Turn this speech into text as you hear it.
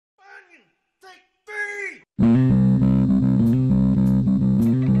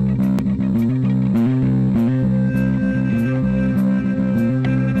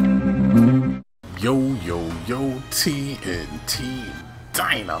Team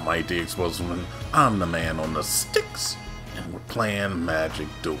Dynamite the Explosive. I'm the man on the sticks, and we're playing Magic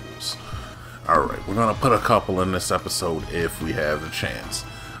Duels. Alright, we're gonna put a couple in this episode if we have the chance.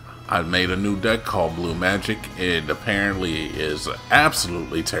 I made a new deck called Blue Magic. It apparently is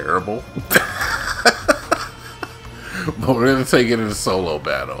absolutely terrible. But we're gonna take it in a solo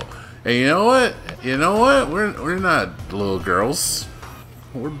battle. And you know what? You know what? We're not little girls.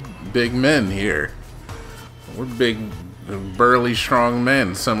 We're big men here. We're big, burly, strong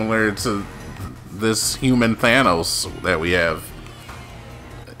men, similar to this human Thanos that we have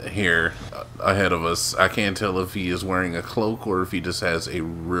here ahead of us. I can't tell if he is wearing a cloak or if he just has a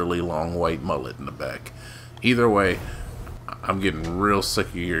really long white mullet in the back. Either way, I'm getting real sick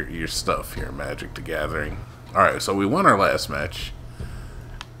of your stuff here, Magic the Gathering. Alright, so we won our last match.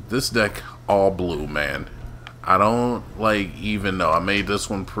 This deck, all blue, man. I don't, even though I made this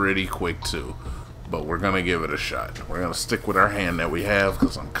one pretty quick, too. But we're going to give it a shot. We're going to stick with our hand that we have,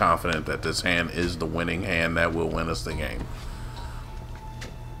 because I'm confident that this hand is the winning hand that will win us the game.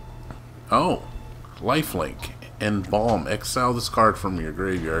 Oh, lifelink. Embalm. Exile this card from your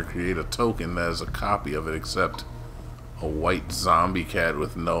graveyard. Create a token that is a copy of it, except a white zombie cat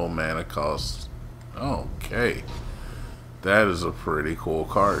with no mana cost. Okay. That is a pretty cool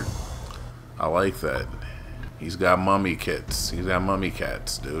card. I like that. He's got mummy kits. He's got mummy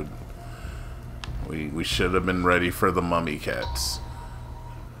cats, dude. We should have been ready for the mummy cats.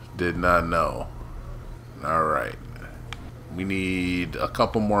 Did not know. Alright. We need a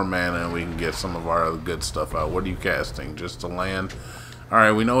couple more mana and we can get some of our other good stuff out. What are you casting? Just a land?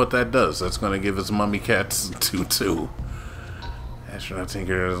 Alright, we know what that does. That's going to give us mummy cats 2/2. Astronaut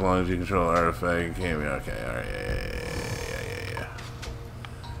Tinker, as long as you control artifact. Okay, alright, yeah.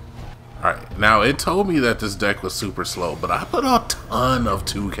 Alright, now it told me that this deck was super slow, but I put a ton of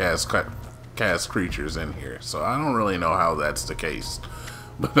 2 cast creatures in here, so I don't really know how that's the case.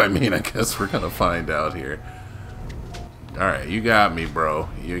 But I mean, I guess we're gonna find out here. Alright, you got me, bro.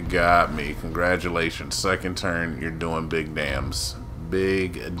 You got me. Congratulations. Second turn, you're doing big dams.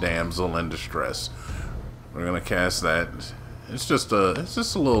 Big damsel in distress. We're gonna cast that. It's just a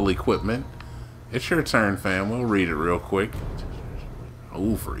little equipment. It's your turn, fam. We'll read it real quick.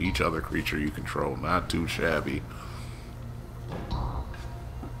 Oh, for each other creature you control. Not too shabby.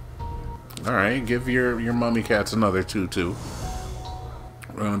 Alright, give your mummy cats another 2/2.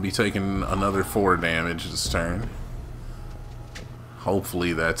 We're going to be taking another 4 damage this turn.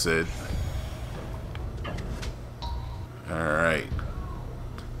 Hopefully that's it. Alright.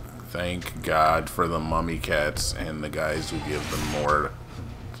 Thank God for the mummy cats and the guys who give them more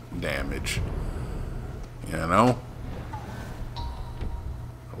damage. You know?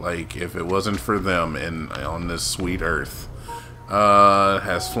 Like, if it wasn't for them on this sweet earth.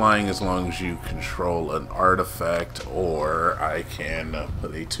 Has flying as long as you control an artifact, or I can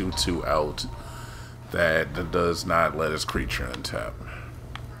put a 2/2 out that does not let his creature untap.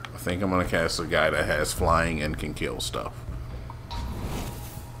 I think I'm going to cast a guy that has flying and can kill stuff.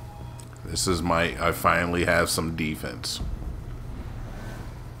 This is I finally have some defense.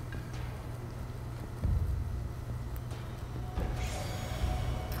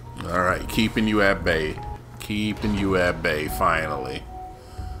 Alright, keeping you at bay. Keeping you at bay, finally.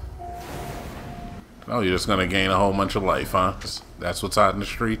 Oh, you're just gonna gain a whole bunch of life, huh? That's what's out in the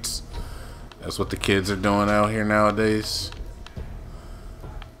streets? That's what the kids are doing out here nowadays?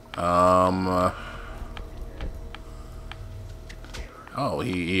 Oh,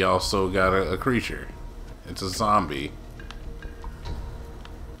 he also got a creature. It's a zombie.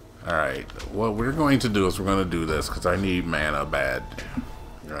 Alright, what we're going to do is we're going to do this because I need mana bad.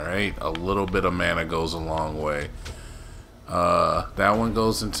 Alright, a little bit of mana goes a long way. That one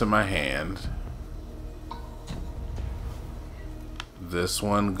goes into my hand. This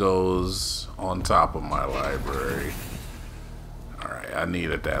one goes on top of my library. Alright, I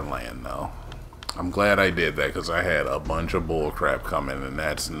needed that land though. I'm glad I did that because I had a bunch of bull crap coming and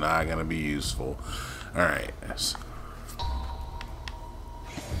that's not going to be useful. Alright.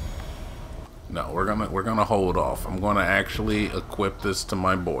 No, we're gonna hold off. I'm gonna actually equip this to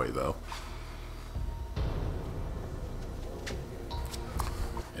my boy though.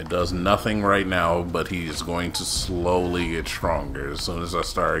 It does nothing right now, but he is going to slowly get stronger as soon as I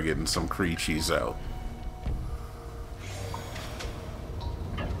start getting some creachies out.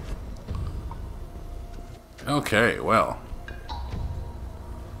 Okay, well.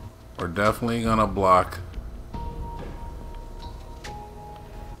 We're definitely gonna block.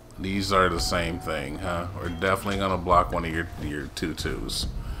 These are the same thing, huh? We're definitely gonna block one of your 2/2s.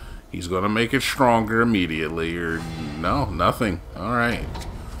 He's gonna make it stronger immediately, or no, nothing. Alright.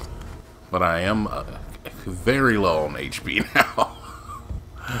 But I am very low on HP now.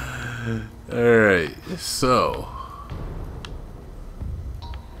 Alright, so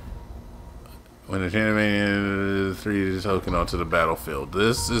when the animated 3 token onto the battlefield.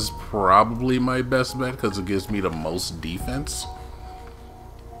 This is probably my best bet because it gives me the most defense.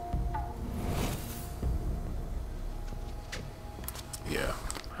 Yeah,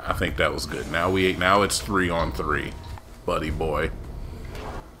 I think that was good. Now it's 3 on 3, buddy boy.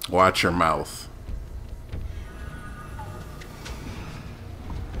 Watch your mouth.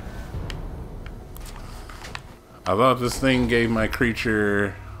 I thought this thing gave my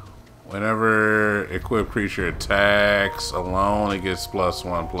creature, whenever equipped creature attacks alone, it gets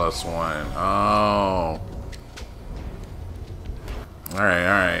 +1/+1. Oh.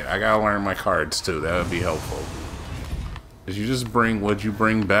 Alright. I gotta learn my cards too. That would be helpful. Did you just bring, what'd you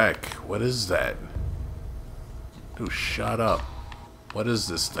bring back? What is that? Dude, shut up. What is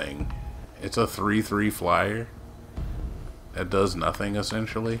this thing? It's a 3/3 flyer that does nothing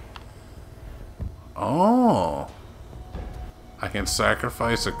essentially. Oh. I can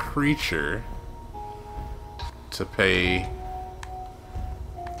sacrifice a creature to pay.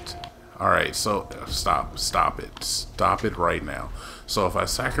 Alright, so stop it right now. So if I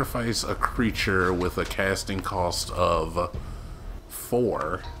sacrifice a creature with a casting cost of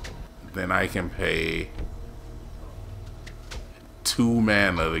 4, then I can pay 2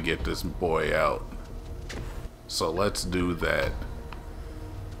 mana to get this boy out. So let's do that.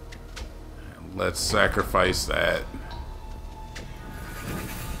 Let's sacrifice that.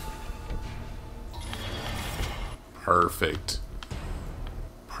 Perfect.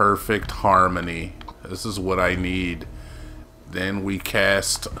 Perfect harmony. This is what I need. Then we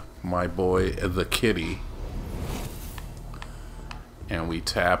cast my boy the kitty. And we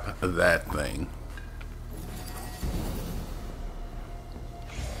tap that thing.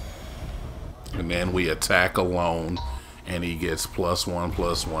 And then we attack alone. And he gets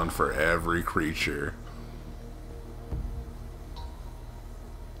 +1/+1 for every creature.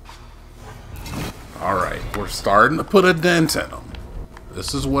 Alright, we're starting to put a dent in him.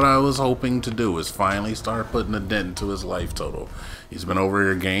 This is what I was hoping to do, is finally start putting a dent into his life total. He's been over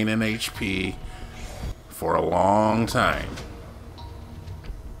here gaining HP for a long time.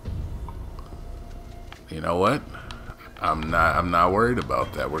 You know what? I'm not worried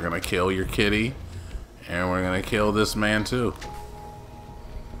about that. We're gonna kill your kitty. And we're gonna kill this man too.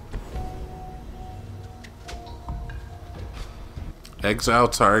 Exile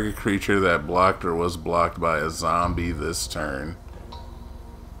target creature that blocked or was blocked by a zombie this turn.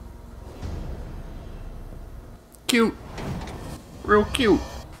 Cute. Real cute.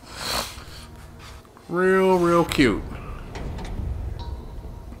 Real cute.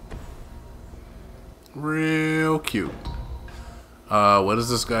 Real cute. What does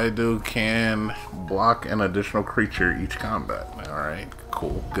this guy do? Can block an additional creature each combat. Alright,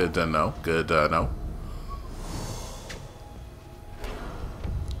 cool. Good to know. Good to know.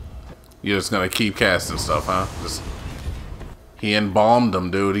 You're just gonna keep casting stuff, huh? He embalmed him,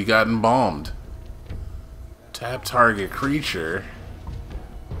 dude. He got embalmed. Tap target creature.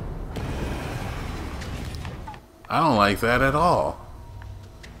 I don't like that at all.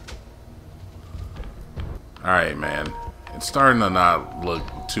 Alright, man. It's starting to not look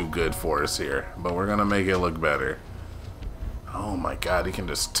too good for us here, but we're gonna make it look better. Oh my god, he can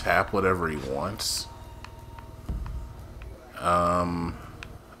just tap whatever he wants.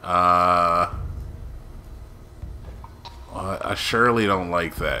 I surely don't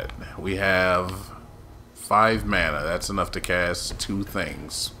like that. We have 5 mana. That's enough to cast 2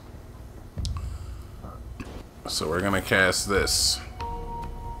 things. So we're gonna cast this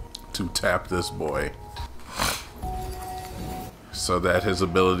to tap this boy, so that his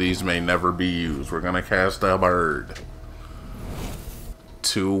abilities may never be used. We're gonna cast a bird.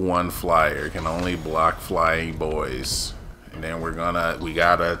 2/1 flyer. Can only block flying boys. And then we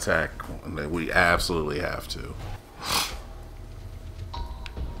gotta attack. We absolutely have to.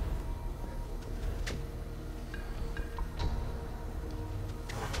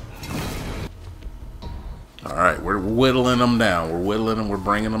 Alright, we're whittling them down. We're whittling them, we're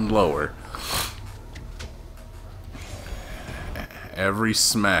bringing them lower. Every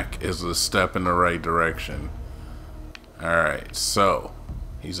smack is a step in the right direction. Alright, so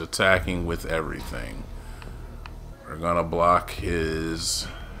he's attacking with everything. We're gonna block his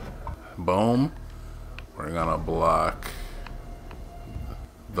boom. We're gonna block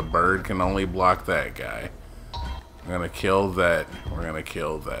the bird. Can only block that guy. We're gonna kill that. We're gonna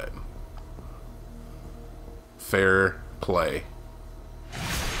kill that. Fair play.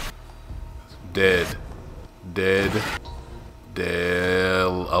 Dead. Dead. Dead.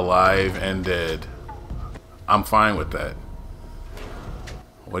 Alive and dead. I'm fine with that.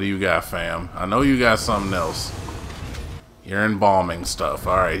 What do you got, fam? I know you got something else. You're embalming stuff.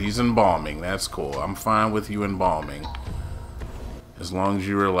 Alright, he's embalming. That's cool. I'm fine with you embalming. As long as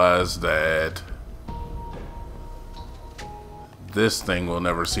you realize that this thing will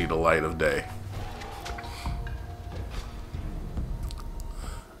never see the light of day.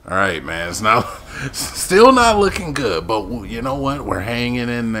 Alright, man. It's not, still not looking good, but you know what? We're hanging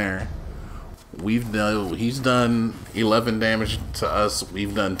in there. He's done 11 damage to us.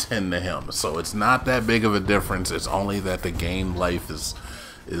 We've done 10 to him. So it's not that big of a difference. It's only that the game life is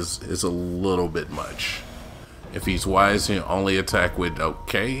a little bit much. If he's wise, he'll only attack with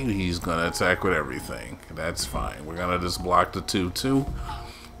okay. He's gonna attack with everything. That's fine. We're gonna just block the 2/2,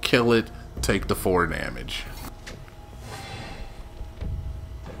 kill it, take the 4 damage.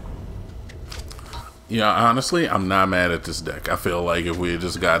 Yeah, honestly, I'm not mad at this deck. I feel like if we had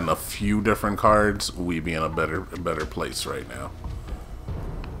just gotten a few different cards, we'd be in a better place right now.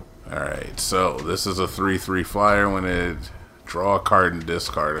 Alright, so this is a 3/3 flyer. When it draw a card and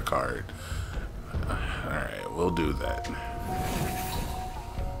discard a card. Alright, we'll do that.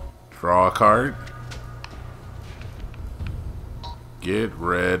 Draw a card. Get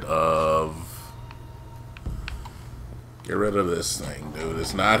rid of this thing, dude.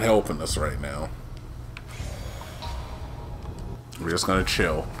 It's not helping us right now. We're just gonna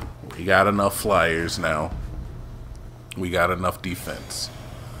chill. We got enough flyers now. We got enough defense.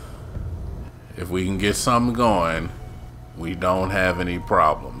 If we can get something going, we don't have any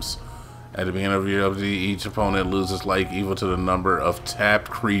problems. At the beginning of your ability, each opponent loses like equal to the number of tapped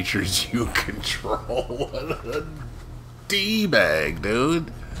creatures you control. What a D-bag,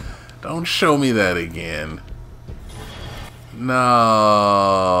 dude. Don't show me that again. No.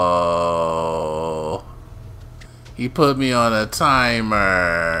 He put me on a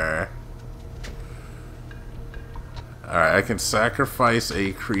timer. Alright, I can sacrifice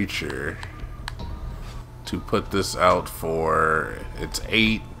a creature to put this out for... It's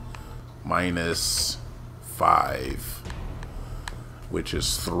 8 minus 5, which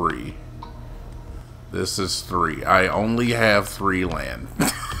is 3. This is 3. I only have 3 land.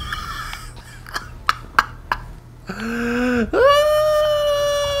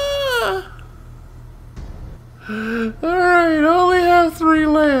 Alright, I only have 3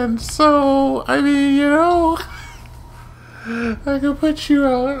 lands, so, I mean, you know, I can put you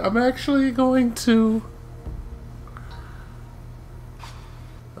out. I'm actually going to...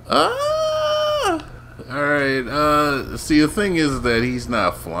 Alright, see, the thing is that he's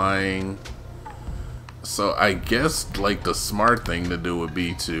not flying, so I guess, like, the smart thing to do would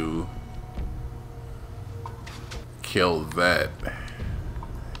be to kill that.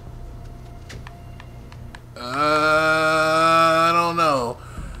 I don't know.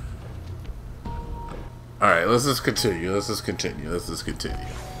 Alright, let's just continue. Let's just continue.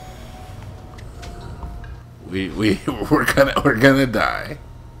 We're gonna die.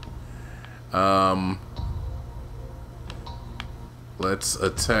 Let's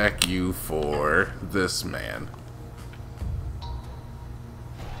attack you for this man.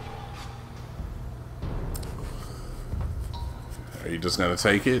 Are you just gonna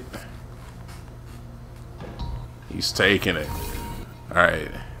take it? He's taking it.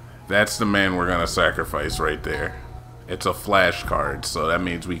 Alright. That's the man we're gonna sacrifice right there. It's a flash card, so that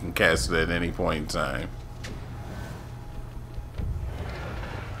means we can cast it at any point in time.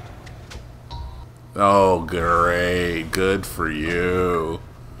 Oh, great. Good for you.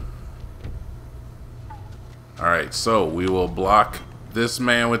 Alright, so we will block this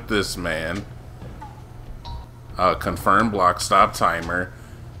man with this man. Confirm block, stop timer.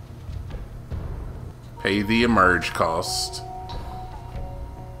 Pay the emerge cost.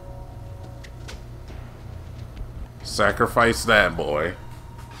 Sacrifice that boy.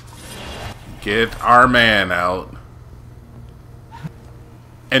 Get our man out.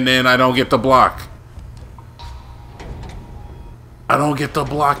 And then I don't get the block. I don't get the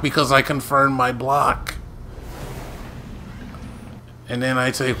block because I confirmed my block. And then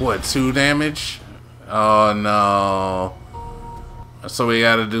I take, what, 2 damage? Oh, no. So we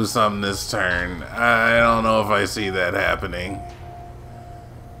gotta do something this turn. I don't know if I see that happening.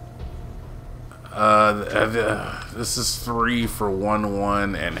 This is 3 for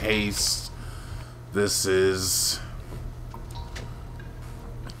 1/1 and haste. This is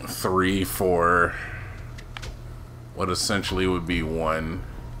 3 for what essentially would be 1.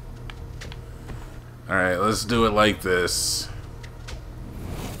 Alright, let's do it like this.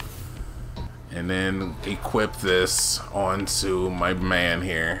 And then equip this onto my man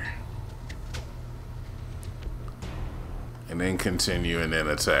here. And then continue and then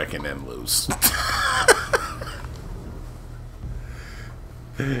attack and then lose.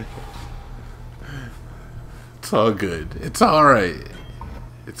 It's all good. It's alright.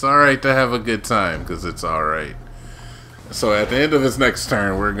 It's alright to have a good time, because it's alright. So at the end of his next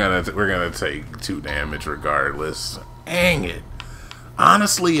turn, we're gonna take 2 damage regardless. Dang it.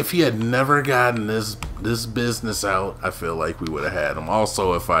 Honestly, if he had never gotten this business out, I feel like we would have had him.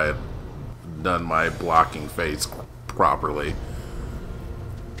 Also, if I had done my blocking phase properly.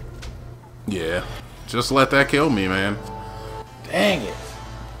 Yeah. Just let that kill me, man. Dang it.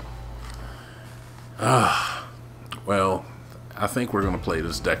 Well, I think we're going to play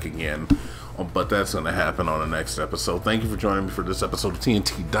this deck again, but that's going to happen on the next episode. Thank you for joining me for this episode of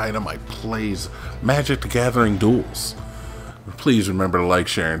TNT DInomight Plays Magic the Gathering Duels. Please remember to like,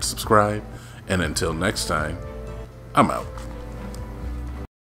 share, and subscribe. And until next time, I'm out.